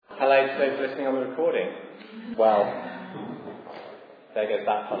Hello to those listening on the recording. Well, there goes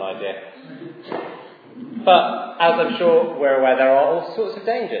that fun idea. But as I'm sure we're aware, there are all sorts of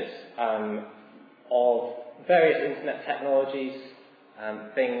dangers of various internet technologies,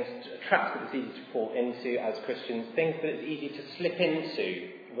 things, traps that it's easy to fall into as Christians, things that it's easy to slip into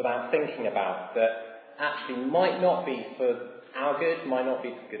without thinking about, that actually might not be for our good, might not be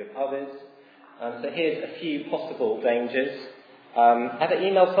for the good of others. So here's a few possible dangers. Ever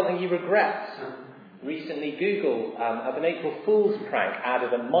emailed something you regret? Recently, Google, as an April Fool's prank,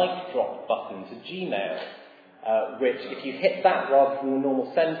 added a mic drop button to Gmail, which, if you hit that rather than the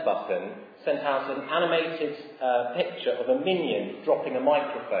normal send button, sent out an animated picture of a minion dropping a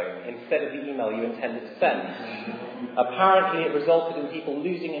microphone instead of the email you intended to send. Apparently, it resulted in people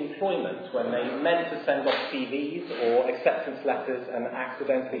losing employment when they meant to send off CVs or acceptance letters and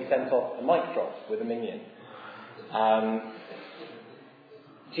accidentally sent off a mic drop with a minion.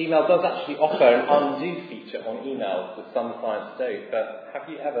 Gmail does actually offer an undo feature on emails that some clients don't, but have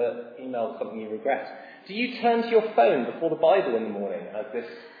you ever emailed something you regret? Do you turn to your phone before the Bible in the morning, as this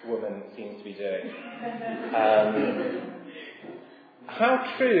woman seems to be doing? How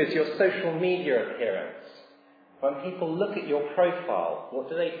true is your social media appearance? When people look at your profile, what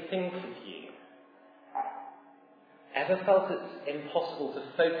do they think of you? Ever felt it's impossible to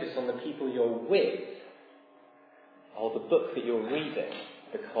focus on the people you're with, or the book that you're reading,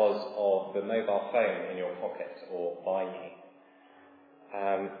 because of the mobile phone in your pocket or by you?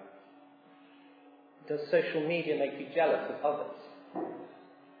 Does social media make you jealous of others?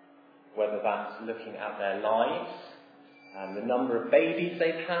 Whether that's looking at their lives, the number of babies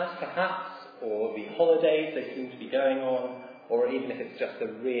they've had perhaps, or the holidays they seem to be going on, or even if it's just a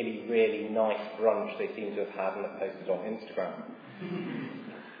really, really nice brunch they seem to have had and have posted on Instagram.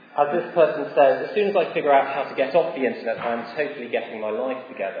 As this person says, as soon as I figure out how to get off the internet, I'm totally getting my life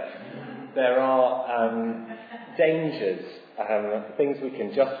together. There are dangers, things we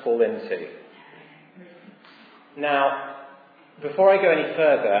can just fall into. Now, before I go any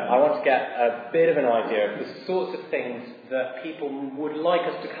further, I want to get a bit of an idea of the sorts of things that people would like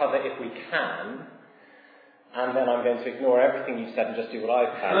us to cover if we can, and then I'm going to ignore everything you've said and just do what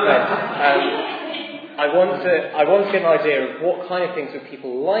I've said. I want to get an idea of what kind of things would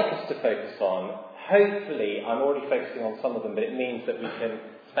people like us to focus on. Hopefully, I'm already focusing on some of them, but it means that we can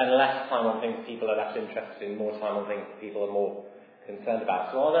spend less time on things people are less interested in, more time on things that people are more concerned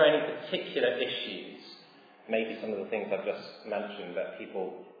about. So are there any particular issues, maybe some of the things I've just mentioned, that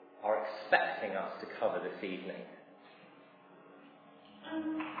people are expecting us to cover this evening? I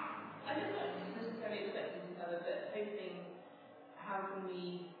don't know if it's necessarily expecting to cover, but hoping how can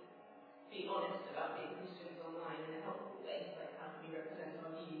we be honest about being Christians online in a helpful way, like how can we represent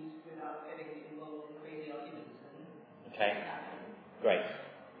our views without getting involved in crazy arguments and okay, great.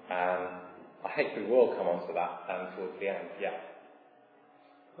 I hope we will come on to that towards the end. Yeah.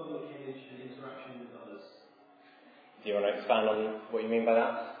 Public image and interaction with others. Do you want to expand on what you mean by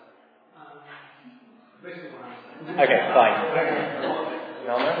that? Basically what I'm saying. Okay, fine.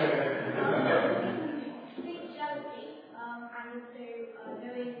 Nana? Speech jealousy, and also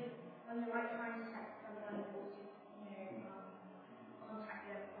knowing when the right time to text someone or to, contact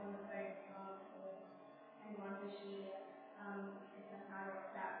them on the phone or anyone visually, if they're sad or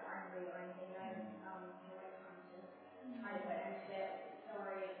upset or angry or anything, then the right time to either put an end to it,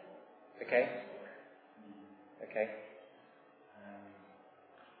 sorry. Okay. Okay.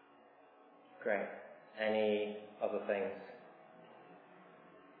 Great. Any other things?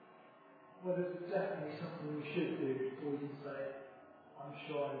 Well, there's definitely something we should do before you can say, I'm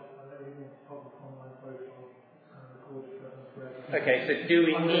sure I know you want public online profile. It's kind of recorded forever. Okay, so do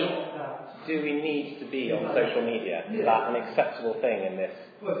we need to be on social media? Is that an acceptable thing in this?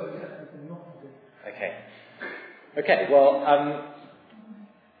 Well, it's an acceptable thing not to do. Okay. Okay, well,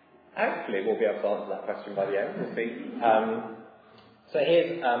 hopefully we'll be able to answer that question by the end. We'll see. So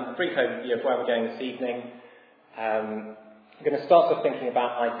here's a brief overview of where we're going this evening. I'm going to start off thinking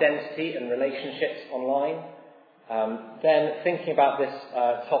about identity and relationships online. Then thinking about this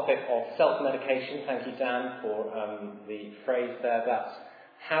topic of self-medication. Thank you, Dan, for the phrase there. That's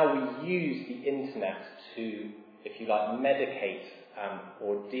how we use the internet to, if you like, medicate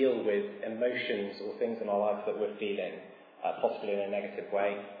or deal with emotions or things in our life that we're feeling, possibly in a negative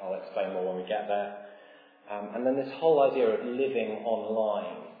way. I'll explain more when we get there. And then this whole idea of living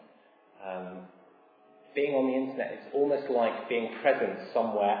online. Being on the internet is almost like being present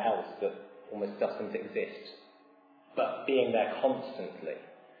somewhere else that almost doesn't exist, but being there constantly.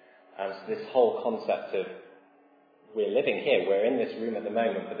 And so this whole concept of we're living here, we're in this room at the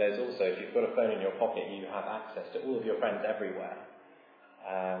moment, but there's also, if you've got a phone in your pocket, you have access to all of your friends everywhere.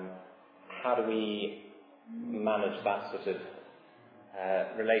 How do we manage that sort of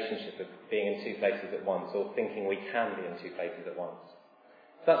relationship of being in two places at once, or thinking we can be in two places at once?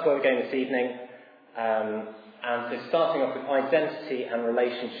 So that's where we're going this evening. And so starting off with identity and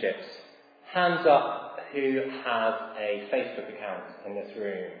relationships. Hands up who has a Facebook account in this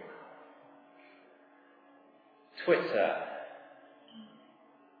room. Twitter.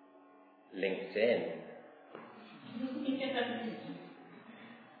 LinkedIn.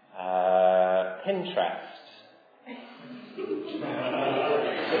 Pinterest.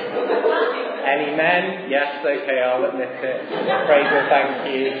 Any men? Yes, okay, I'll admit it. Fraser, thank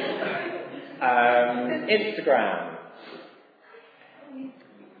you. Instagram.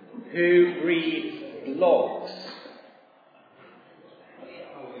 Who reads blogs?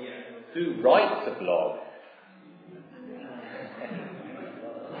 Who writes a blog?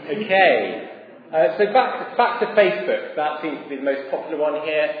 Okay. So back to Facebook. That seems to be the most popular one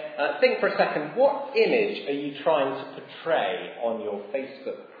here. Think for a second, what image are you trying to portray on your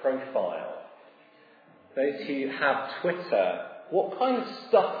Facebook profile? Those who have Twitter, what kind of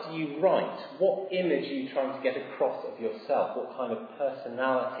stuff do you write? What image are you trying to get across of yourself? What kind of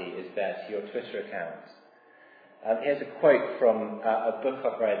personality is there to your Twitter account? Here's a quote from a book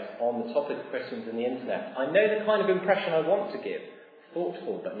I've read on the topic of Christians and the internet. I know the kind of impression I want to give.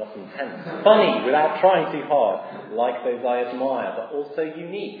 Thoughtful but not intense. Funny without trying too hard. Like those I admire, but also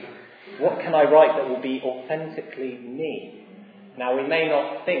unique. What can I write that will be authentically me? Now, we may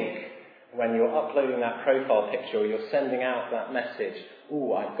not think when you're uploading that profile picture or you're sending out that message,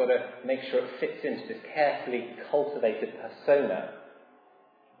 I've got to make sure it fits into this carefully cultivated persona.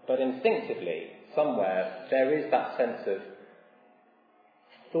 But instinctively, somewhere, there is that sense of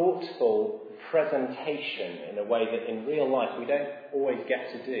thoughtful presentation in a way that in real life we don't always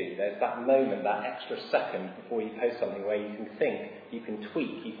get to do. There's that moment, that extra second before you post something where you can think, you can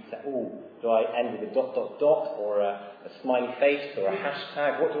tweak, you can say, do I end with a ... or a smiley face or a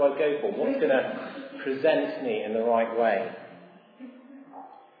hashtag? What do I go for? What's going to present me in the right way?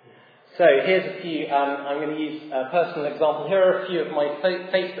 So here's a few, I'm going to use a personal example. Here are a few of my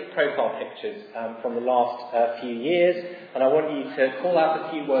Facebook profile pictures from the last few years, and I want you to call out a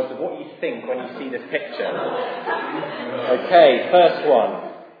few words of what you think when you see this picture. Okay, first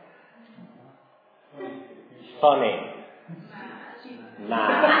one. Funny.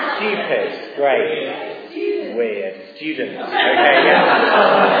 Mad. Stupid. Great. Weird. Student. Okay,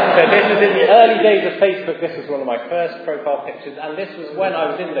 yeah. So this was in the early days of Facebook. This was one of my first profile pictures, and this was when I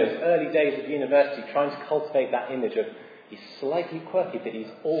was in those early days of university trying to cultivate that image of he's slightly quirky, but he's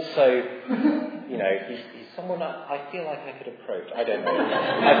also, he's someone I feel like I could approach. I don't know.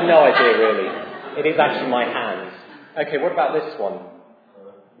 I have no idea, really. It is actually my hands. Okay, what about this one?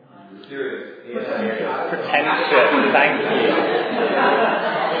 Curious. Yeah. Pretentious. Thank you.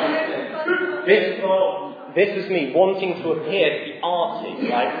 This was me wanting to appear to be arty.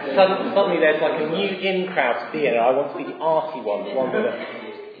 Like suddenly there's like a new in crowd to be in, and I want to be the arty one, the one with the...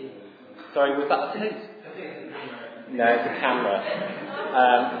 Sorry, was that a tape? No, it's a camera.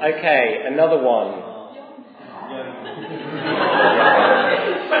 Okay, another one.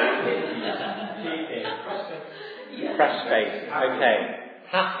 Fresh face. Okay.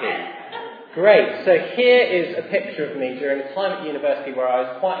 Happy. Great. So here is a picture of me during a time at university where I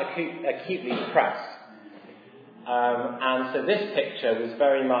was quite acutely depressed. And so this picture was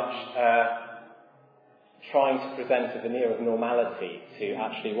very much trying to present a veneer of normality to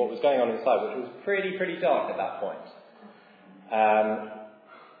actually what was going on inside, which was pretty dark at that point.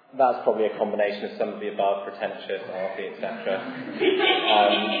 That's probably a combination of some of the above, pretentious, arty, etc.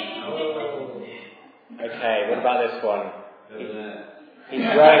 Okay, what about this one? He's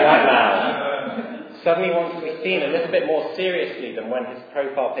growing up now. Suddenly wants to be seen a little bit more seriously than when his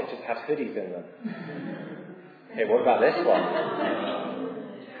profile pictures had hoodies in them. Okay, what about this one?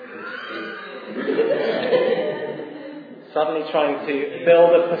 Suddenly trying to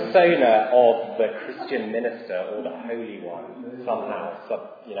build a persona of the Christian minister or the holy one somehow,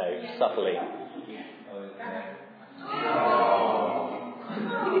 subtly.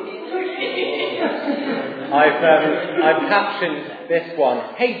 I've captioned this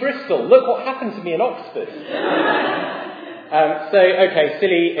one. Hey Bristol, look what happened to me in Oxford.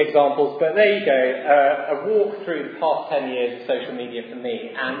 Silly examples, but there you go. A walk through the past 10 years of social media for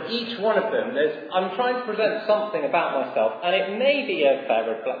me, and each one of them, I'm trying to present something about myself, and it may be a fair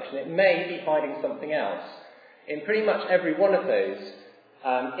reflection, it may be hiding something else. In pretty much every one of those,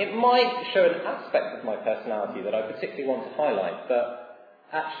 it might show an aspect of my personality that I particularly want to highlight, but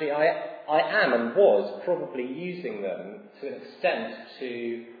actually I am and was probably using them to an extent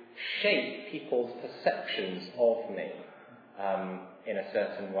to shape people's perceptions of me. in a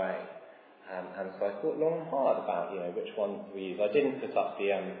certain way. And so I thought long and hard about, which one to use. I didn't put up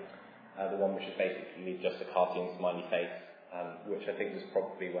the one which is basically just a cartoon smiley face, which I think was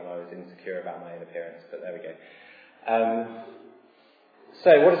probably when I was insecure about my own appearance, but there we go.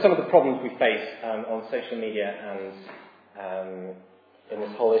 So what are some of the problems we face on social media and in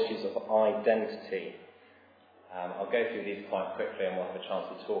this whole issues of identity? I'll go through these quite quickly and we'll have a chance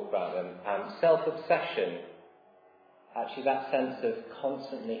to talk about them. Self-obsession, actually that sense of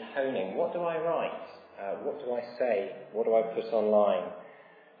constantly honing. What do I write? What do I say? What do I put online?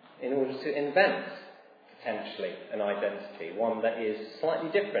 In order to invent, potentially, an identity, one that is slightly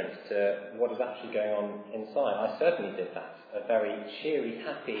different to what is actually going on inside. I certainly did that. A very cheery,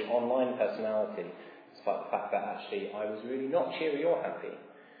 happy online personality, despite the fact that actually I was really not cheery or happy.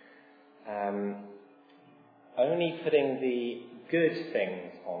 Only putting the good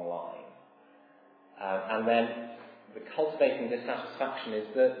things online. And then the cultivating dissatisfaction is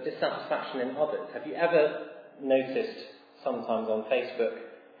the dissatisfaction in others. Have you ever noticed sometimes on Facebook,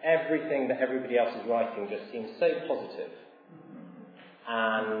 everything that everybody else is writing just seems so positive,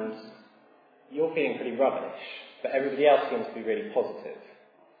 and you're feeling pretty rubbish, but everybody else seems to be really positive.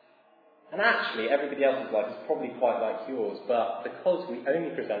 And actually, everybody else's life is probably quite like yours, but because we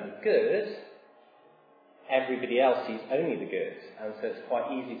only present the good, everybody else sees only the good, and so it's quite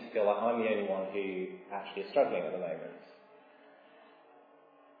easy to feel like I'm the only one who actually is struggling at the moment.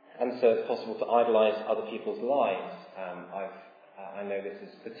 And so it's possible to idolise other people's lives. I know this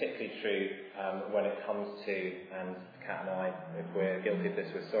is particularly true when it comes to, and Kat and I, if we're guilty of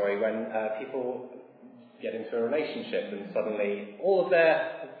this, we're sorry, when people get into a relationship and suddenly all of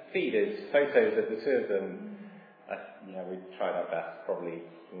their feed is photos of the two of them. We tried our best, probably.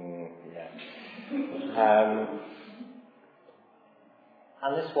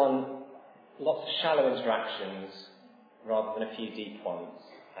 And this one, lots of shallow interactions rather than a few deep ones.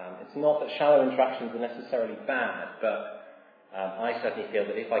 It's not that shallow interactions are necessarily bad, but I certainly feel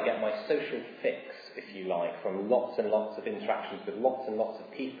that if I get my social fix, if you like, from lots and lots of interactions with lots and lots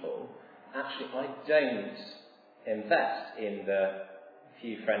of people, actually I don't invest in the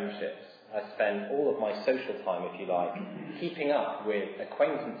few friendships. I spend all of my social time, if you like, keeping up with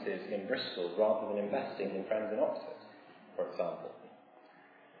acquaintances in Bristol rather than investing in friends in Oxford, for example.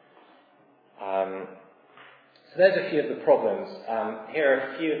 So there's a few of the problems. Here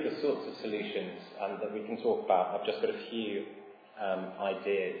are a few of the sorts of solutions that we can talk about. I've just got a few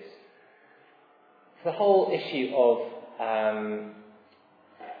ideas. The whole issue of,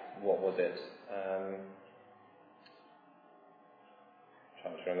 what was it?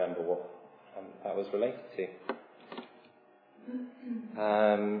 Trying to remember what that was related to.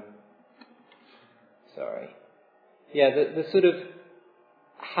 Sorry. Yeah, the sort of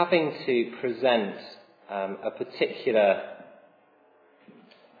having to present a particular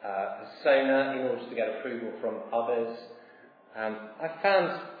persona in order to get approval from others. I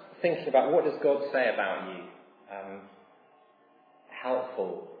found thinking about what does God say about you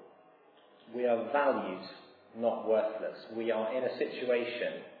helpful. We are valued, not worthless. We are in a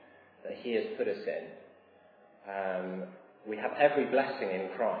situation that He has put us in. We have every blessing in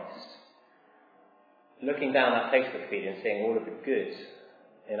Christ. Looking down that Facebook feed and seeing all of the good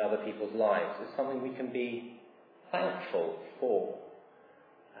in other people's lives is something we can be thankful for.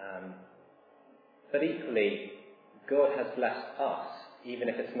 But equally, God has blessed us, even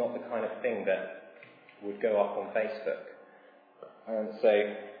if it's not the kind of thing that would go up on Facebook. And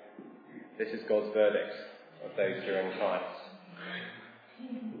so, this is God's verdict of those who are in Christ.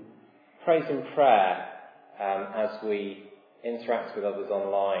 Praise and prayer, as we interact with others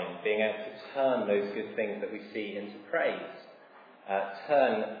online, being able to turn those good things that we see into praise,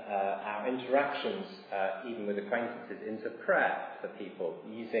 turn our interactions, even with acquaintances, into prayer for people,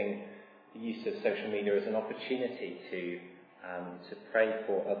 using the use of social media as an opportunity to pray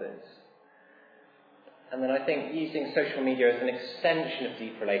for others. And then I think using social media as an extension of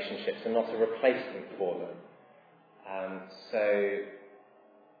deep relationships and not a replacement for them. So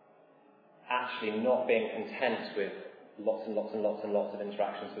actually not being content with lots and lots and lots and lots of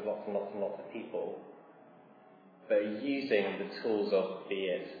interactions with lots and lots and lots of people, but using the tools of, be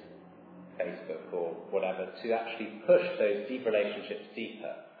it Facebook or whatever, to actually push those deep relationships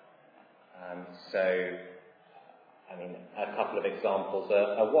deeper. A couple of examples,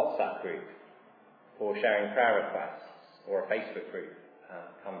 a WhatsApp group for sharing prayer requests, or a Facebook group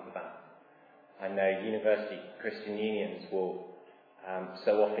comes about. I know university Christian unions will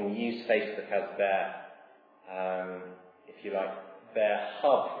so often use Facebook as their, if you like, their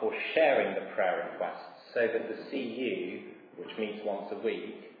hub for sharing the prayer requests, so that the CU, which meets once a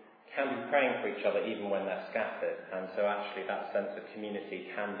week, can be praying for each other even when they're scattered, and so actually that sense of community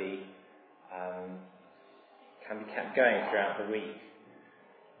can be kept going throughout the week.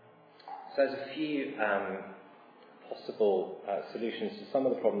 So there's a few possible solutions to some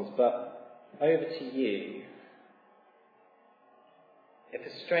of the problems, but over to you. If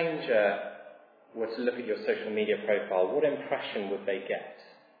a stranger were to look at your social media profile, what impression would they get?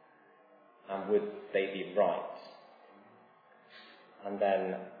 And would they be right? And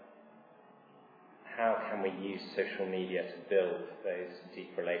then, how can we use social media to build those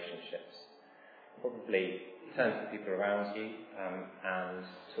deep relationships? Probably turn to the people around you and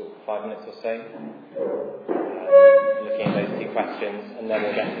talk 5 minutes or so, looking at those 2 questions, and then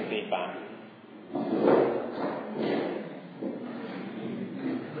we'll get some feedback.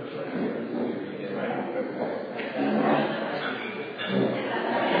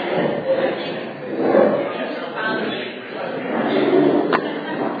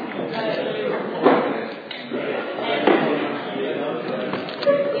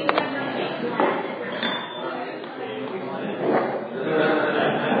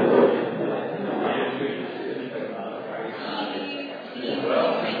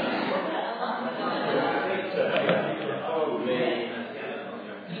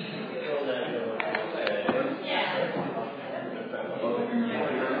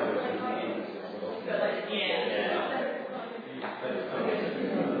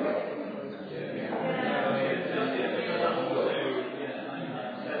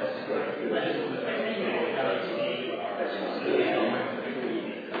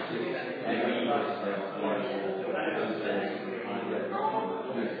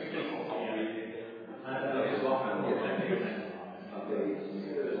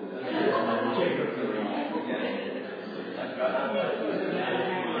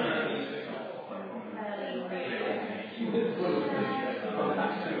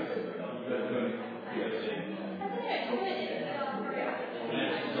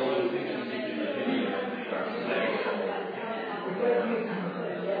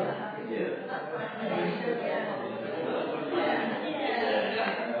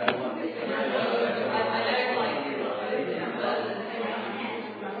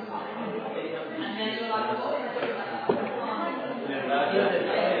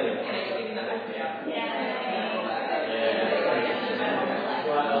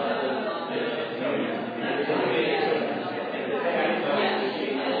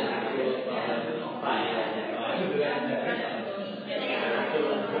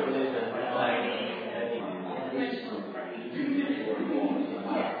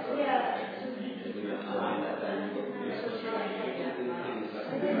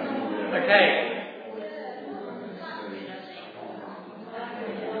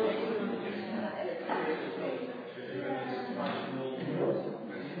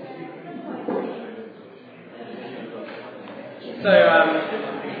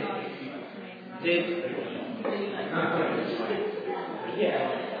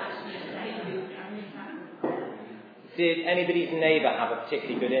 Did anybody's neighbour have a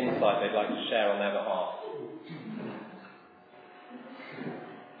particularly good insight they'd like to share on their behalf?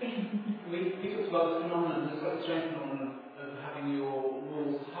 We talked about the phenomenon, the sort of strange phenomenon of having your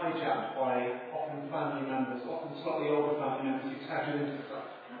walls hijacked by often family members, often slightly older family members who tag you into stuff.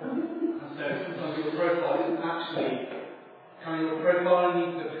 And so sometimes your profile isn't actually kind of your profile,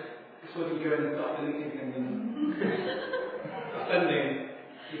 and it's when you go in and start deleting things and offending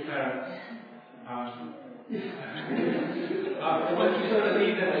your parents.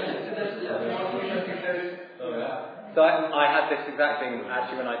 So I had this exact thing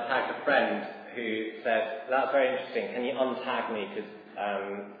actually when I tagged a friend who said, "That's very interesting, can you untag me because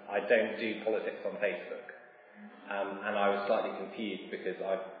I don't do politics on Facebook?" And I was slightly confused because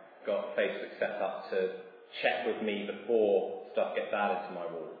I've got Facebook set up to check with me before stuff gets added to my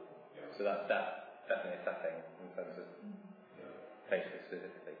wall. So that's definitely a setting in terms of Facebook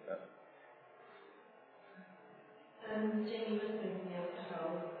specifically. But Jamie was pointing out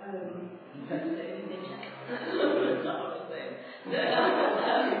how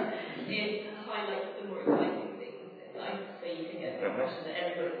it highlights the more exciting things in life, so you can get the impression that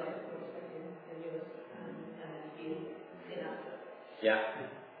everybody's life is more exciting than yours, and you feel inadequate. Yeah.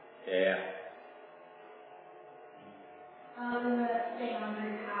 Saying on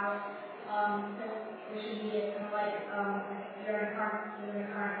how social media is kind of like you're in a current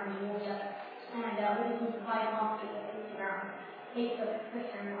underwater, and we just apply constantly with Instagram, Facebook,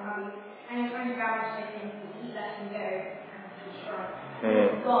 Twitter, and what have you. And you're trying to grab onto those things and keep letting go and keep strong.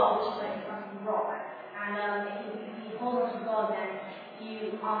 God, which is like something rock. And if you hold on to God, then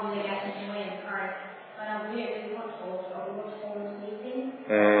you aren't going to get taken away in the current. But we really want to hold meetings.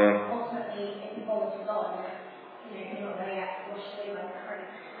 Ultimately, if you follow to God, you're not going to get washed away by the current.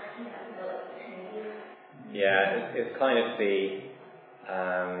 I think that's the Yeah, it's kind of the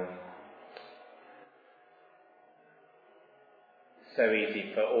so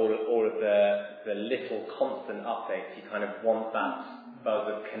easy for all of the little constant updates. You kind of want that buzz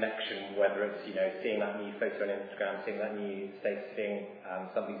of connection, whether it's seeing that new photo on Instagram, seeing that new status, seeing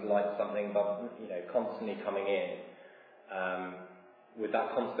somebody's liked something, but constantly coming in with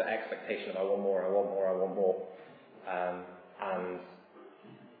that constant expectation of I want more, and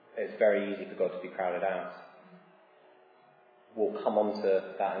it's very easy for God to be crowded out. We'll come on to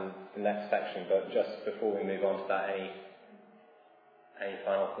that in the next section, but just before we move on to that, any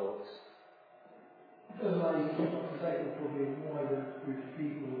final thoughts? Because I say will probably wider with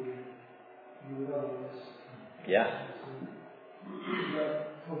people you would otherwise. Yeah.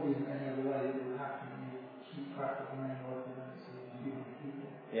 But probably in any other way it will happen. You keep track of the main arguments and people.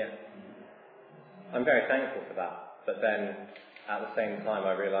 Yeah. I'm very thankful for that. But then at the same time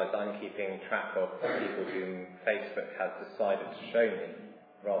I realise I'm keeping track of the people whom Facebook has decided to show me,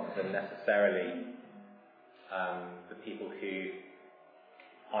 rather than necessarily the people who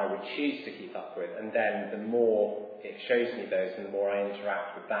I would choose to keep up with. And then the more it shows me those and the more I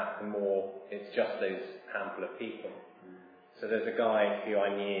interact with that, the more it's just those handful of people. So there's a guy who I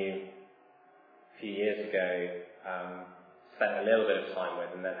knew a few years ago, spent a little bit of time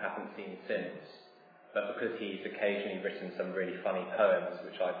with and then haven't seen since. But because he's occasionally written some really funny poems,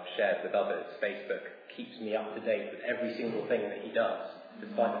 which I've shared with others, Facebook keeps me up to date with every single thing that he does,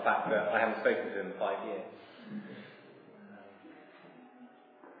 despite the fact that I haven't spoken to him in 5 years.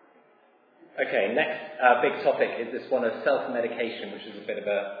 Okay, next big topic is this one of self-medication, which is a bit of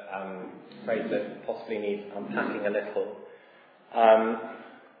a phrase that possibly needs unpacking a little. I'm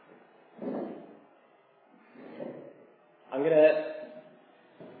going to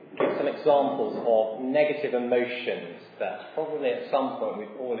give some examples of negative emotions that probably at some point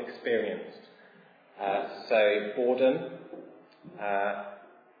we've all experienced. So boredom,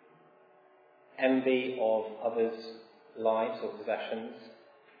 envy of others' lives or possessions,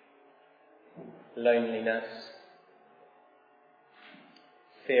 loneliness,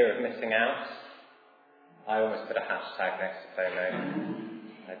 fear of missing out. I almost put a hashtag next to FOMO.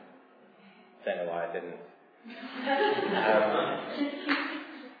 I don't know why I didn't.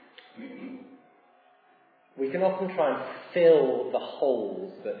 We can often try and fill the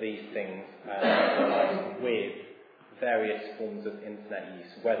holes that these things with various forms of internet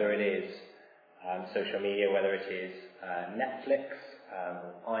use, whether it is social media, whether it is Netflix,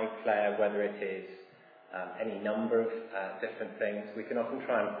 iPlayer, whether it is any number of different things. We can often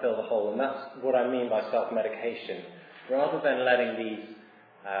try and fill the hole, and that's what I mean by self-medication. Rather than letting these,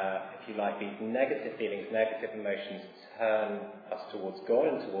 if you like, these negative feelings, negative emotions turn us towards God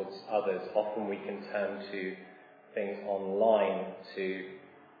and towards others, often we can turn to things online to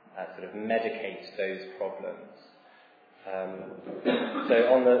sort of medicate those problems. So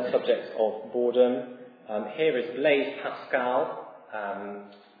on the subject of boredom, here is Blaise Pascal,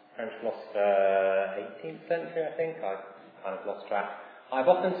 French philosopher, 18th century, I think. I've kind of lost track. I've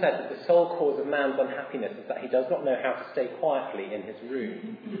often said that the sole cause of man's unhappiness is that he does not know how to stay quietly in his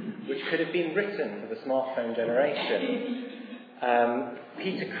room, which could have been written for the smartphone generation.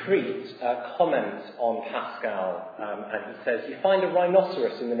 Peter Crete comments on Pascal, and he says, "You find a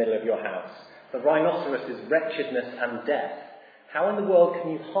rhinoceros in the middle of your house. The rhinoceros is wretchedness and death. How in the world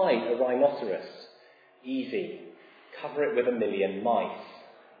can you hide a rhinoceros? Easy. Cover it with 1,000,000 mice.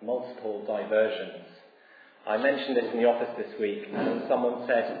 Multiple diversions." I mentioned this in the office this week, and someone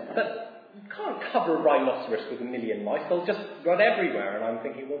said, "But you can't cover a rhinoceros with 1,000,000 mice, they'll just run everywhere." And I'm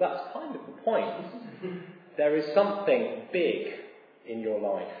thinking, well, that's kind of the point. There is something big in your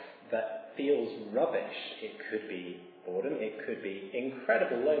life that feels rubbish. It could be boredom, it could be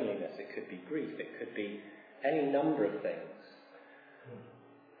incredible loneliness, it could be grief, it could be any number of things.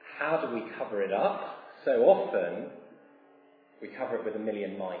 How do we cover it up? So often, we cover it with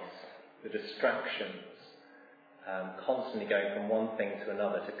 1,000,000 mice, the distractions, constantly going from one thing to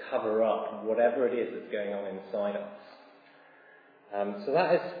another to cover up whatever it is that's going on inside us. So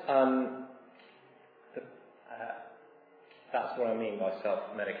that is that's what I mean by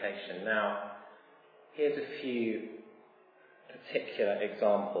self-medication. Now, here's a few particular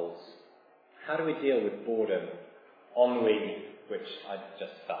examples. How do we deal with boredom? Ennui, which I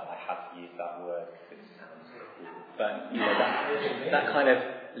just felt I had to use that word because it sounds cool. But that kind of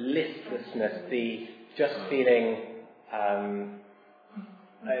listlessness, the just feeling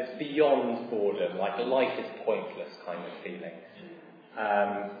it's beyond boredom, like life is pointless kind of feeling.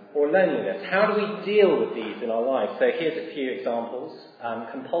 or loneliness. How do we deal with these in our lives? So here's a few examples.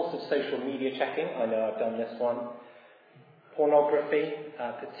 Compulsive social media checking. I know I've done this one. Pornography,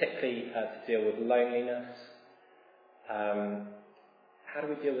 particularly to deal with loneliness. How do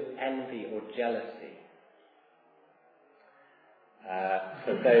we deal with envy or jealousy?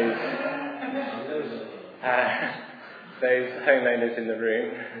 For those homeowners in the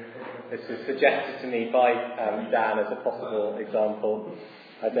room, this was suggested to me by Dan as a possible example.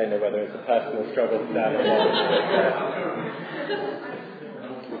 I don't know whether it's a personal struggle for Dan or not.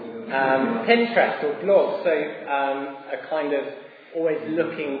 Pinterest or blogs, so a kind of always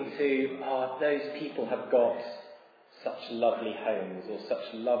looking to, those people have got such lovely homes or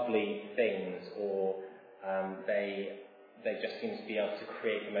such lovely things, or they just seem to be able to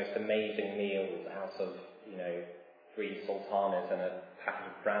create the most amazing meals out of, 3 sultanas and a packet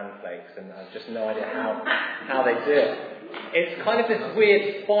of bran flakes, and I've just no idea how they do it. It's kind of this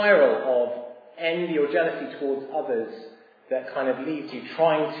weird spiral of envy or jealousy towards others that kind of leaves you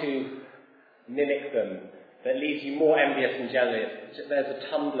trying to mimic them, that leaves you more envious and jealous. There's a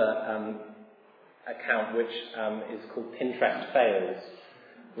Tumblr account which is called Pinterest Fails,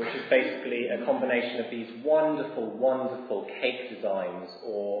 which is basically a combination of these wonderful, wonderful cake designs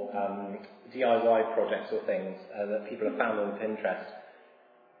or DIY projects or things that people have found on Pinterest,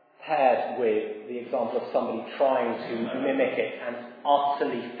 paired with the example of somebody trying to mimic it and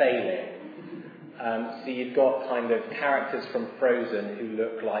utterly failing. So you've got kind of characters from Frozen who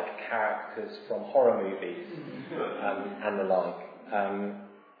look like characters from horror movies and the like.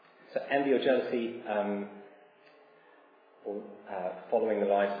 So envy or jealousy, or following the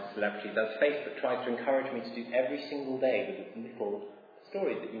lives of celebrities, as Facebook tries to encourage me to do every single day with little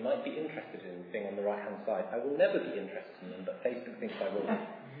stories that you might be interested in, being on the right-hand side. I will never be interested in them, but Facebook thinks I will.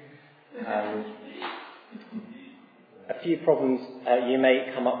 A few problems, you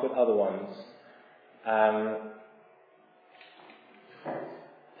may come up with other ones.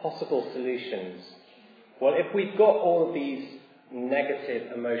 Possible solutions. Well, if we've got all of these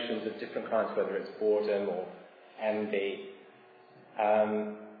negative emotions of different kinds, whether it's boredom or envy,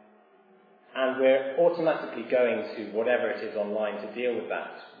 and we're automatically going to whatever it is online to deal with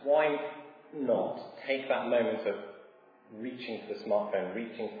that, why not take that moment of reaching for the smartphone,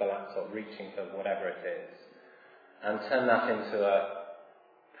 reaching for the laptop, reaching for whatever it is, and turn that into a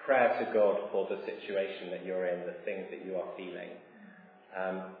prayer to God for the situation that you're in, the things that you are feeling.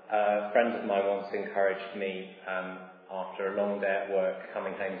 A friend of mine once encouraged me, after a long day at work,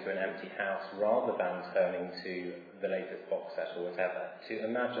 coming home to an empty house, rather than turning to the latest box set or whatever, to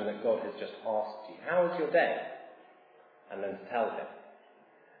imagine that God has just asked you, how was your day? And then to tell him.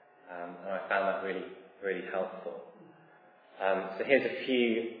 And I found that really, really helpful. So here's a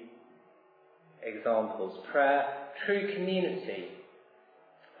few examples. Prayer, true community.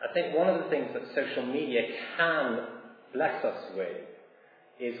 I think one of the things that social media can bless us with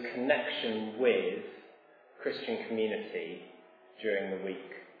is connection with Christian community during the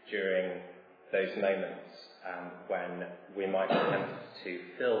week, during those moments when we might be tempted to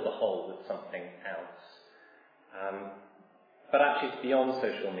fill the hole with something else. But actually it's beyond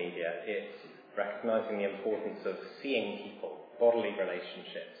social media. It's recognising the importance of seeing people, bodily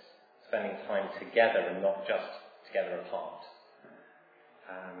relationships, spending time together and not just together apart.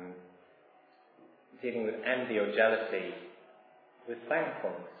 Dealing with envy or jealousy with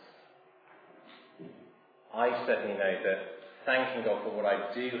thankfulness. I certainly know that thanking God for what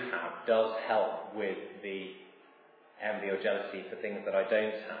I do have does help with the envy or jealousy for things that I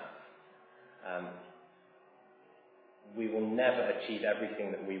don't have. We will never achieve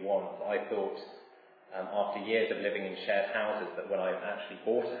everything that we want. I thought, after years of living in shared houses, that when I actually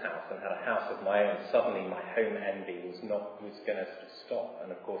bought a house and had a house of my own, suddenly my home envy was going to stop.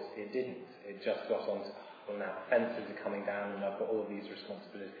 And of course it didn't. It just got on to, well, now fences are coming down and I've got all of these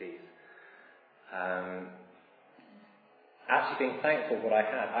responsibilities. Actually being thankful for what I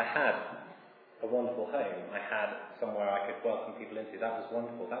had a wonderful home. I had somewhere I could welcome people into. That was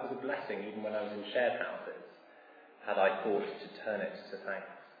wonderful. That was a blessing even when I was in shared houses, had I thought to turn it to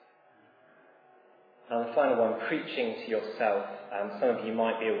thanks. And the final one, preaching to yourself. Some of you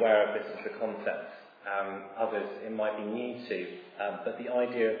might be aware of this as a concept. Others it might be new to. But the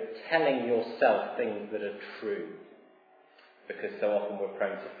idea of telling yourself things that are true. Because so often we're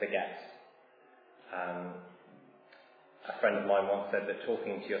prone to forget. A friend of mine once said that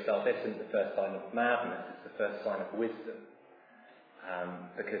talking to yourself isn't the first sign of madness, it's the first sign of wisdom.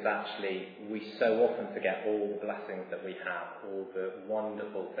 Because actually we so often forget all the blessings that we have, all the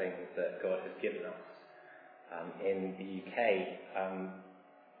wonderful things that God has given us. In the UK,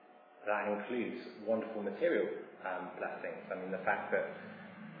 that includes wonderful material blessings. I mean, the fact that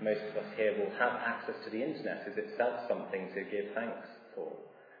most of us here will have access to the internet is itself something to give thanks for,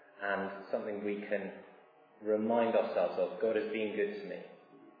 and something we can remind ourselves of. God has been good to me.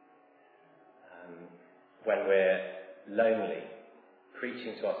 When we're lonely,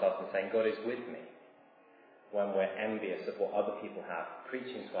 preaching to ourselves and saying, God is with me. When we're envious of what other people have,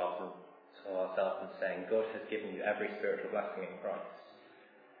 preaching to ourselves and saying, God has given you every spiritual blessing in Christ.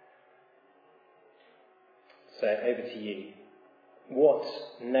 So, over to you. What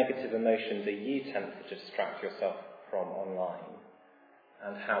negative emotions are you tempted to distract yourself from online?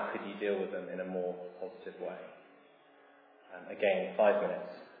 And how could you deal with them in a more positive way? Again, 5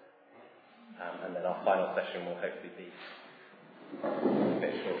 minutes. And then our final session will hopefully be a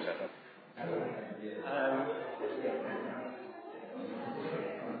bit shorter.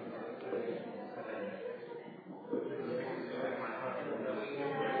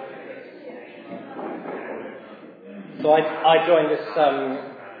 So I joined this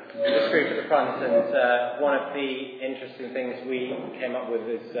group at the front, and one of the interesting things we came up with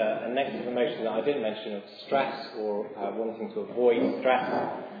is a negative emotion that I didn't mention, of stress, or wanting to avoid stress,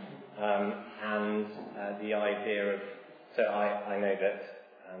 and the idea of, so I know that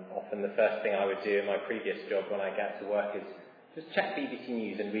often the first thing I would do in my previous job when I get to work is just check BBC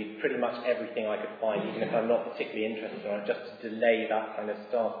News and read pretty much everything I could find, even if I'm not particularly interested in it, just to delay that kind of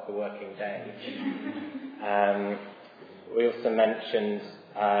start of the working day. We also mentioned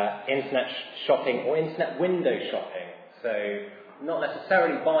internet shopping or internet window shopping. So not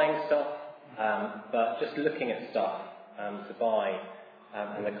necessarily buying stuff, but just looking at stuff to buy,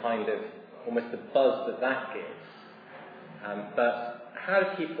 and the kind of almost the buzz that gives. But how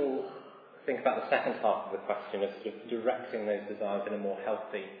do people think about the second half of the question of sort of directing those desires in a more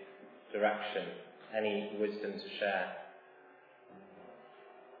healthy direction? Any wisdom to share?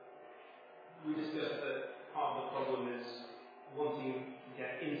 We discussed that part of the problem is wanting to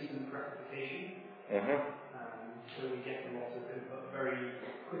get instant gratification. So we get lots of input very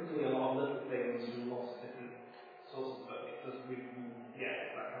quickly, a lot of little things from lots of different sources, but it doesn't really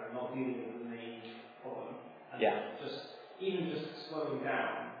get that kind of not dealing with the main problem. And even just slowing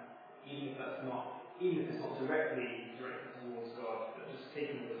down, even if it's not directly directed towards God, but just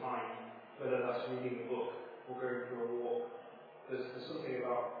taking the time, whether that's reading a book or going for a walk, there's something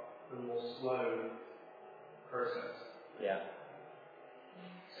about the more slow process. Yeah.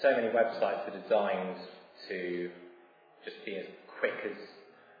 So many websites are designed to just be as quick as,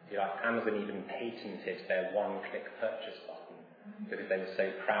 Amazon even patented their one-click purchase button because they were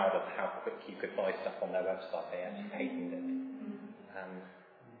so proud of how quick you could buy stuff on their website. They actually patented it.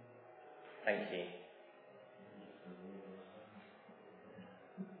 Thank you.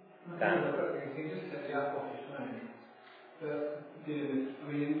 Dan? You can just take the app off your phone. But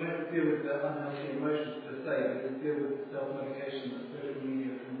you don't deal with the unhealthy emotions per se, but you deal with the self-medication that social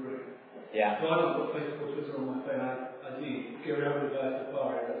media can bring. Yeah. So I don't put Facebook or Twitter on my phone. I do go around with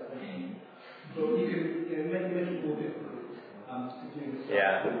Safari, that's the thing. But you can make it more difficult to do the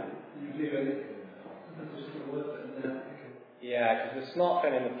stuff that you do, and it's just not worth it. Yeah, because the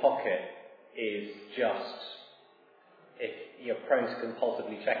smartphone in the pocket is just, if you're prone to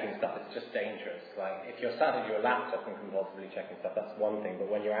compulsively checking stuff, it's just dangerous. Like, if you're sat at your laptop and compulsively checking stuff, that's one thing,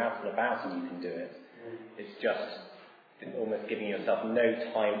 but when you're out and about and you can do it, it's just almost giving yourself no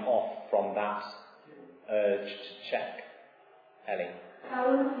time off from that urge to check. Ellie? I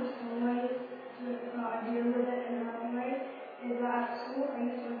would be some ways to deal with it in another way. Is that at school, I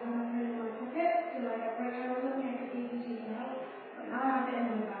used to have my phone in my pocket, so like at break time or something, I could easily take it out. But now I have it in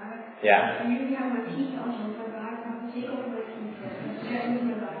my bag. Yeah. I usually have my keys on my bag, I have to take off my keys, get into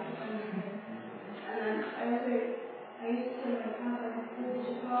my bag, and then I used to like have like a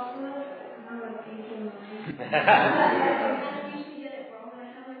 4-digit password, and now I'm thinking like, I usually get it wrong,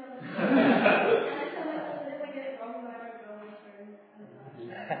 and I tell myself, that if I get it wrong, I don't go on my phone.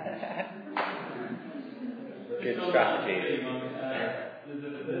 Good strategy. There's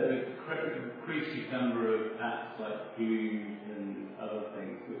an increasing number of apps like Food and other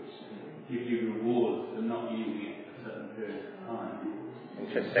things which give you rewards for not using it for a certain period of time.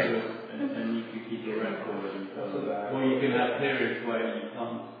 Interesting. And you can keep a record and so on. Or you can have periods where you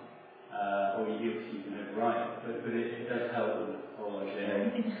can't, or you can overwrite it. But it does help with the whole idea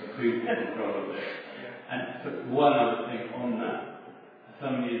of who's in control of it. And one other thing on that,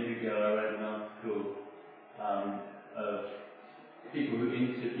 some years ago I read an article of people who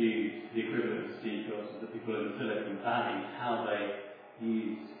interviewed the equivalent of Steve Jobs, the people in Silicon Valley, how they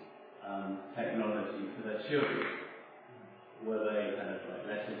use technology for their children. Were they kind of like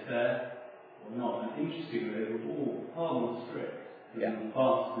laissez-faire or not? And interestingly, they were all far more strict the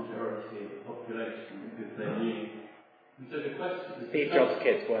vast majority of the population because they're new. And so the question is... Steve Jobs'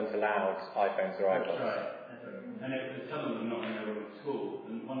 kids weren't allowed iPhones or iPods. That's right. And some of them not in their own school.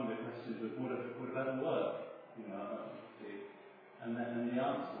 And one of the questions was, would have ever worked? And then the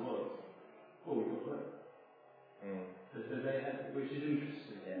answer was, oh, it would work. So they had, which is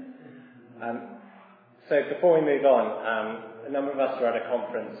interesting. Yeah. So before we move on, a number of us were at a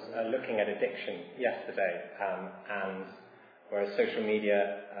conference looking at addiction yesterday, and whereas social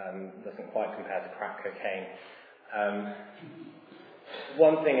media doesn't quite compare to crack cocaine,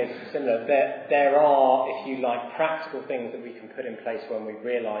 one thing is similar. There are, if you like, practical things that we can put in place when we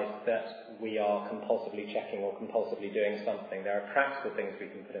realise that we are compulsively checking or compulsively doing something. There are practical things we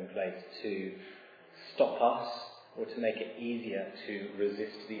can put in place to stop us or to make it easier to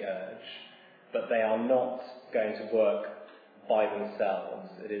resist the urge. But they are not going to work by themselves.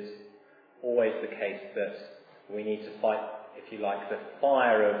 It is always the case that we need to fight, if you like, the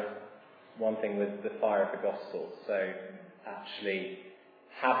fire of one thing with the fire of the gospel. So actually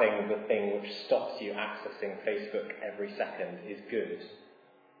having the thing which stops you accessing Facebook every second is good,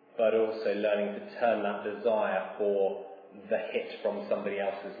 but also learning to turn that desire for the hit from somebody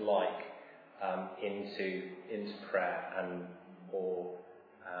else's like into prayer or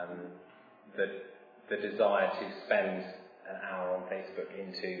the desire to spend an hour on Facebook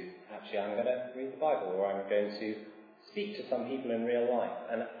into, actually I'm going to read the Bible, or I'm going to speak to some people in real life,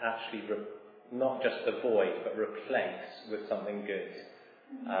 and actually not just avoid, but replace with something good.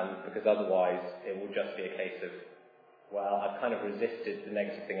 Because otherwise it will just be a case of, well, I've kind of resisted the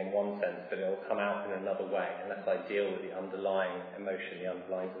negative thing in one sense, but it will come out in another way unless I deal with the underlying emotion, the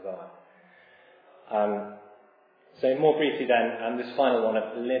underlying desire. So more briefly then, this final one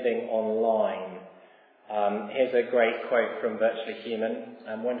of living online. Here's a great quote from Virtually Human.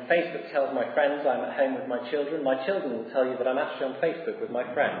 When Facebook tells my friends I'm at home with my children will tell you that I'm actually on Facebook with my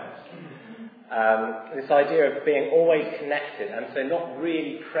friends. This idea of being always connected and so not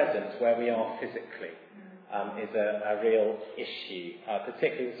really present where we are physically is a real issue,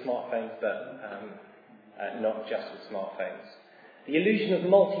 particularly with smartphones, but not just with smartphones. The illusion of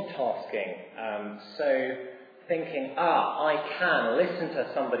multitasking, so thinking, I can listen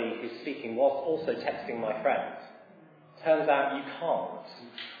to somebody who's speaking whilst also texting my friends. Turns out you can't.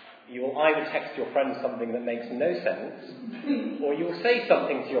 You will either text your friend something that makes no sense, or you will say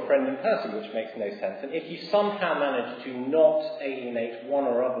something to your friend in person which makes no sense. And if you somehow manage to not alienate one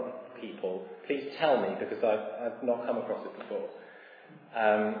or other people, please tell me, because I've not come across it before.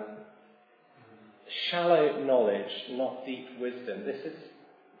 Shallow knowledge, not deep wisdom.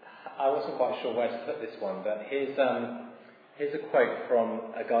 I wasn't quite sure where to put this one, but here's a quote from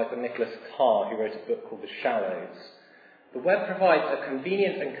a guy called Nicholas Carr, who wrote a book called The Shallows. The web provides a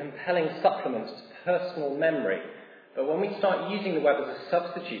convenient and compelling supplement to personal memory, but when we start using the web as a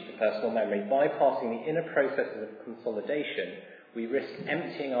substitute for personal memory, bypassing the inner processes of consolidation, we risk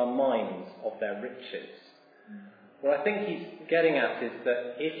emptying our minds of their riches. What I think he's getting at is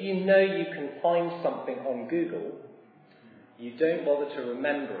that if you know you can find something on Google, you don't bother to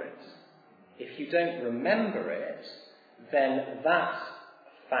remember it. If you don't remember it, then that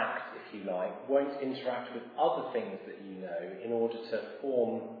fact, if you like, won't interact with other things that you know in order to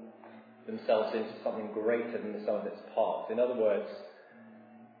form themselves into something greater than the sum of its parts. In other words,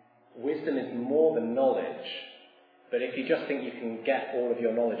 wisdom is more than knowledge, but if you just think you can get all of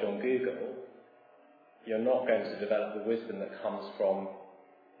your knowledge on Google, you're not going to develop the wisdom that comes from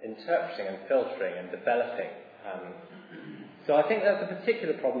interpreting and filtering and developing. So I think that's a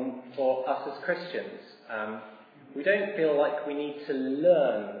particular problem for us as Christians. We don't feel like we need to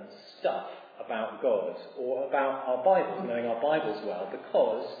learn stuff about God or about our Bibles, knowing our Bibles well,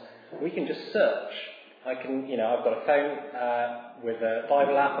 because we can just search. I've got a phone with a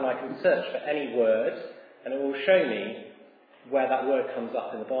Bible app, and I can search for any word, and it will show me where that word comes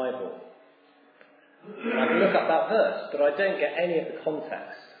up in the Bible. I can look up that verse, but I don't get any of the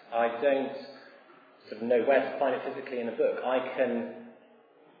context. I don't sort of know where to find it physically in a book. I can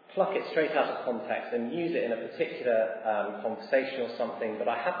pluck it straight out of context and use it in a particular conversation or something, but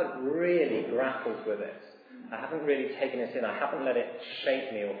I haven't really grappled with it. I haven't really taken it in. I haven't let it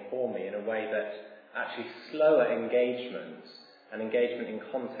shape me or form me in a way that actually slower engagement and engagement in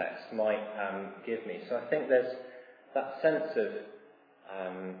context might give me. So I think there's that sense of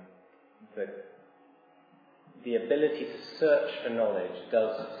the ability to search for knowledge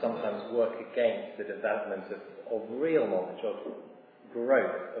does sometimes work against the development of real knowledge, of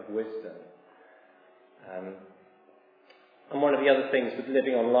growth, of wisdom. And one of the other things with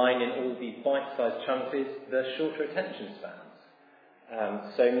living online in all these bite-sized chunks is the shorter attention spans.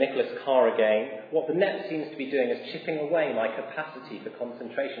 So Nicholas Carr again. What the net seems to be doing is chipping away my capacity for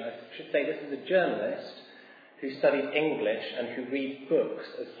concentration. I should say this is a journalist who studies English and who reads books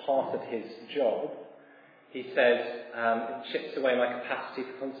as part of his job. He says, it chips away my capacity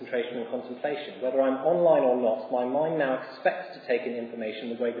for concentration and contemplation. Whether I'm online or not, my mind now expects to take in information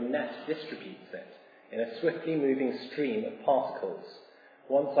the way the net distributes it, in a swiftly moving stream of particles.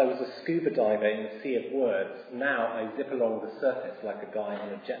 Once I was a scuba diver in a sea of words, now I zip along the surface like a guy on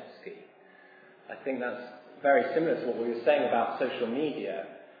a jet ski. I think that's very similar to what we were saying about social media,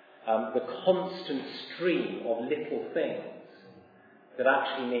 the constant stream of little things that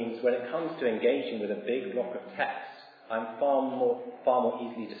actually means when it comes to engaging with a big block of text, I'm far more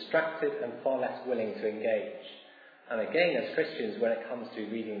easily distracted and far less willing to engage. And again, as Christians, when it comes to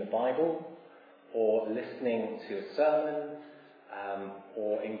reading the Bible or listening to a sermon,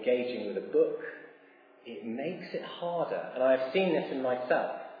 or engaging with a book, it makes it harder. And I've seen this in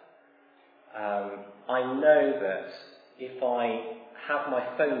myself. I know that if I have my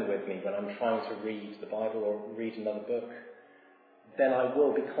phone with me when I'm trying to read the Bible or read another book, then I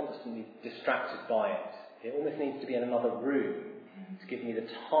will be constantly distracted by it. It almost needs to be in another room to give me the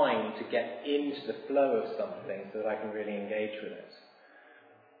time to get into the flow of something so that I can really engage with it.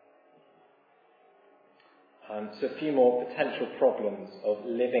 So a few more potential problems of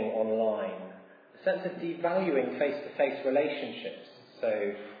living online. A sense of devaluing face-to-face relationships.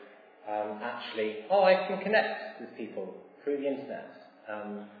 So I can connect with people through the internet.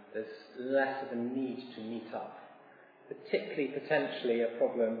 There's less of a need to meet up. Particularly, potentially, a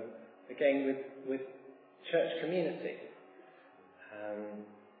problem, again, with church community.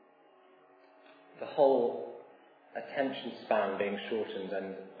 The whole attention span being shortened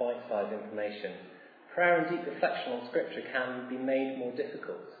and bite-sized information. Prayer and deep reflection on Scripture can be made more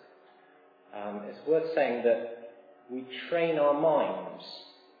difficult. It's worth saying that we train our minds.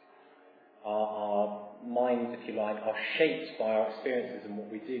 Our minds, if you like, are shaped by our experiences and what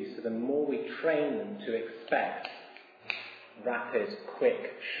we do. So the more we train them to expect rapid,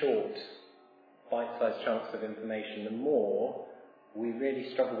 quick, short, bite-sized chunks of information, the more we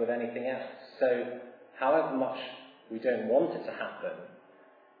really struggle with anything else. So however much we don't want it to happen,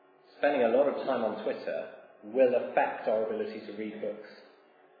 spending a lot of time on Twitter will affect our ability to read books.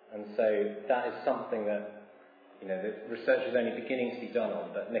 And so that is something that, the research is only beginning to be done on,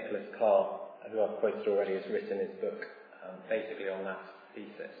 but Nicholas Carr, who I've quoted already, has written his book basically on that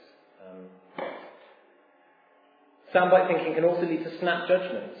thesis. Soundbite thinking can also lead to snap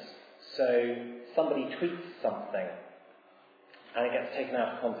judgments. So somebody tweets something and it gets taken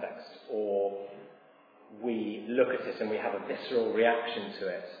out of context, or we look at it and we have a visceral reaction to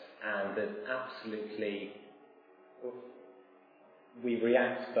it, and there's absolutely, we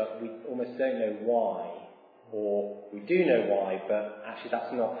react but we almost don't know why, or we do know why but actually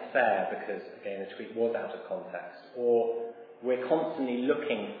that's not fair because again the tweet was out of context, or we're constantly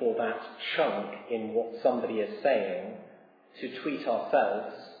looking for that chunk in what somebody is saying to tweet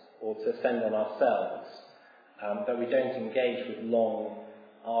ourselves or to send on ourselves, but we don't engage with long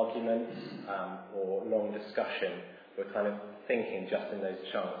arguments or long discussion. We're kind of thinking just in those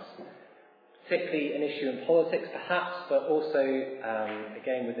chunks. Particularly an issue in politics perhaps, but also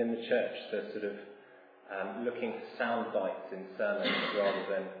again within the church, the sort of looking for sound bites in sermons rather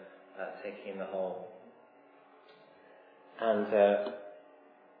than taking in the whole. And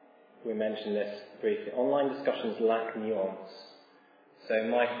we mentioned this briefly. Online discussions lack nuance. So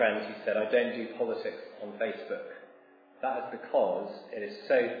my friend who said, I don't do politics on Facebook, that is because it is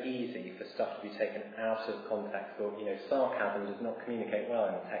so easy for stuff to be taken out of context, or, sarcasm does not communicate well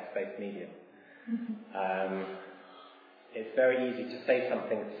in a text-based medium. It's very easy to say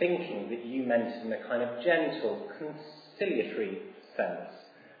something thinking that you meant it in a kind of gentle, conciliatory sense,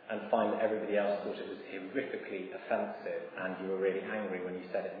 and find that everybody else thought it was horrifically offensive and you were really angry when you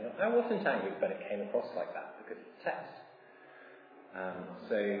said it. I wasn't angry, but it came across like that because it's text.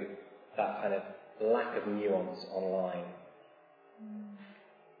 So that kind of lack of nuance online.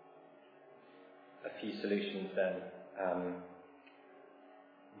 A few solutions then.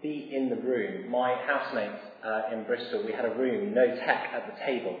 Be in the room. My housemate in Bristol, we had a room, no tech at the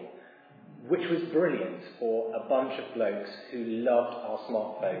table, which was brilliant for a bunch of blokes who loved our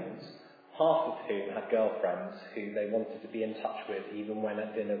smartphones, half of whom had girlfriends who they wanted to be in touch with even when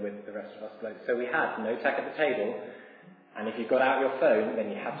at dinner with the rest of us blokes. So we had no tech at the table, and if you got out your phone, then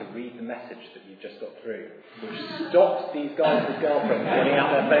you had to read the message that you've just got through, which stopped these guys with girlfriends getting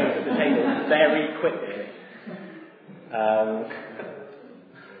out their phones at the table very quickly.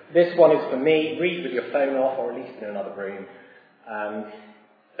 This one is for me. Read with your phone off, or at least in another room.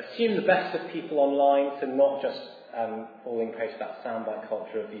 Assume the best of people online, so not just falling prey to that soundbite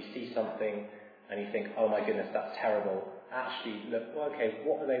culture of you see something and you think, oh my goodness, that's terrible. Actually, look, well, okay,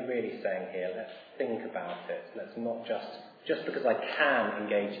 what are they really saying here? Let's think about it. Let's not just because I can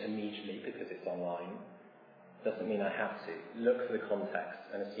engage immediately because it's online, doesn't mean I have to. Look for the context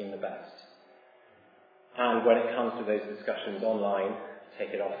and assume the best. And when it comes to those discussions online, take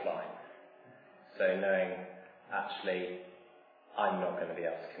it offline. So knowing, actually, I'm not going to be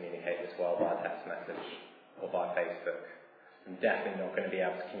able to communicate this well via text message or via Facebook. I'm definitely not going to be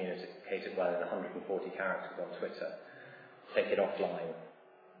able to communicate it well in 140 characters on Twitter. Take it offline.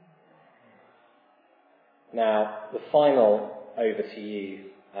 Now, the final over to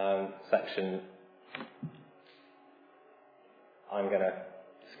you section, I'm going to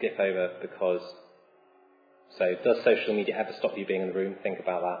skip over because, so does social media ever stop you being in the room? Think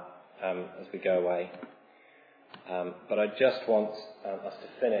about that as we go away. But I just want us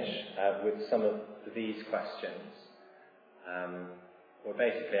to finish with some of these questions. We're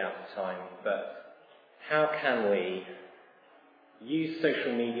basically out of time, but how can we use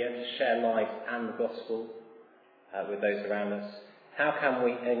social media to share life and the gospel with those around us? How can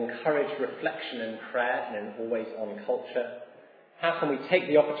we encourage reflection and prayer in an always-on culture? How can we take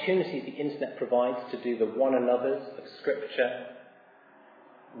the opportunities the internet provides to do the one another's of Scripture?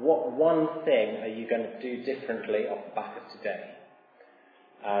 What one thing are you going to do differently off the back of today?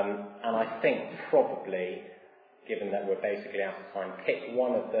 And I think probably, given that we're basically out of time, pick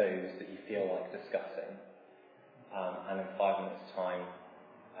one of those that you feel like discussing. And in 5 minutes' time,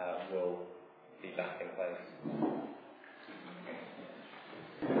 we'll be back in place.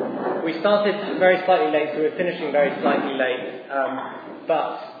 We started very slightly late, so we're finishing very slightly late.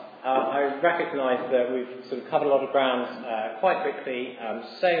 But I recognise that we've sort of covered a lot of ground quite quickly.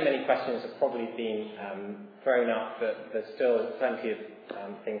 So many questions have probably been thrown up, but there's still plenty of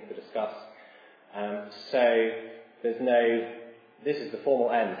things to discuss. So this is the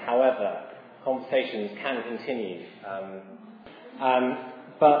formal end. However, conversations can continue.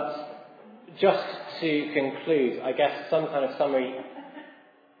 But just to conclude, I guess some kind of summary.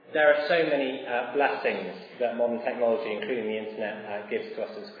 There are so many blessings that modern technology, including the internet, gives to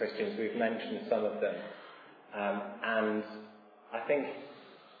us as Christians. We've mentioned some of them. And I think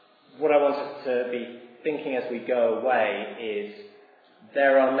what I want us to be thinking as we go away is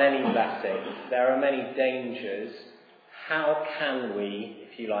there are many blessings, there are many dangers. How can we,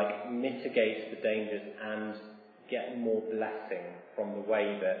 if you like, mitigate the dangers and get more blessing from the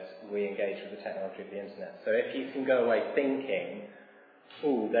way that we engage with the technology of the internet? So if you can go away thinking,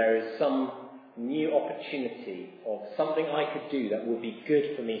 there is some new opportunity of something I could do that would be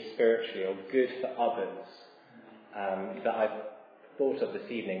good for me spiritually or good for others that I've thought of this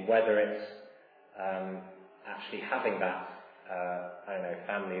evening, whether it's actually having that,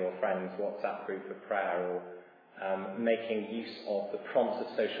 family or friends WhatsApp group of prayer, or making use of the prompts of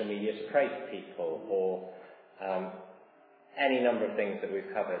social media to pray for people, or any number of things that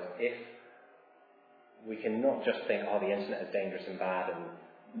we've covered. If we can not just think, the internet is dangerous and bad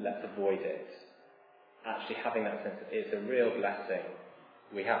and let's avoid it. Actually having that sense of it's a real blessing.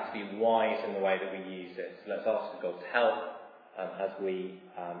 We have to be wise in the way that we use it. So let's ask for God's help as we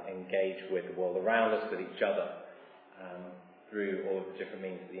engage with the world around us, with each other, through all of the different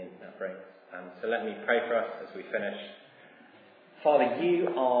means that the internet brings. So let me pray for us as we finish. Father, you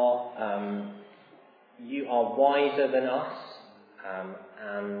are wiser than us,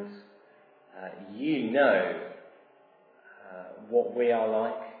 and you know what we are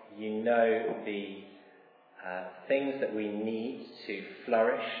like. You know the things that we need to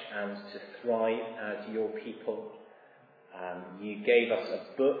flourish and to thrive as your people. You gave us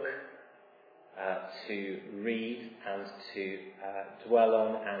a book to read and to dwell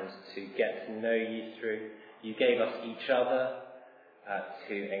on and to get to know you through. You gave us each other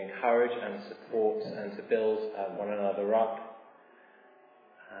to encourage and support and to build one another up.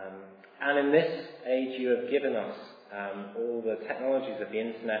 And in this age you have given us all the technologies of the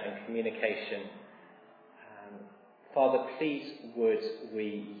internet and communication. Father, please would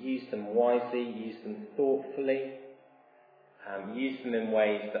we use them wisely, use them thoughtfully, use them in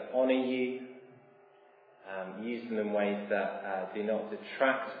ways that honour you, use them in ways that do not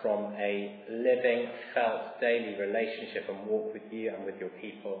detract from a living, felt, daily relationship and walk with you and with your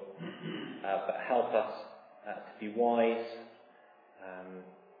people, but help us to be wise.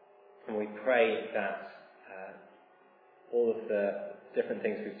 And we pray that all of the different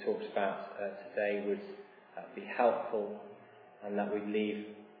things we've talked about today would be helpful, and that we leave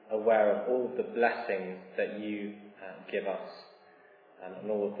aware of all of the blessings that you give us, and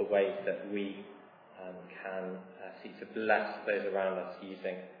all of the ways that we can seek to bless those around us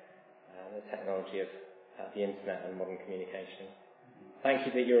using the technology of the internet and modern communication. Thank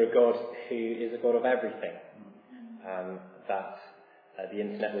you that you're a God who is a God of everything, that the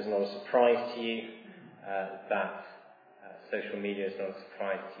internet was not a surprise to you, that social media is not a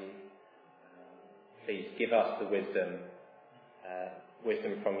surprise to you. Please give us the wisdom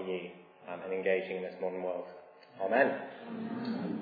from you in engaging in this modern world. Amen.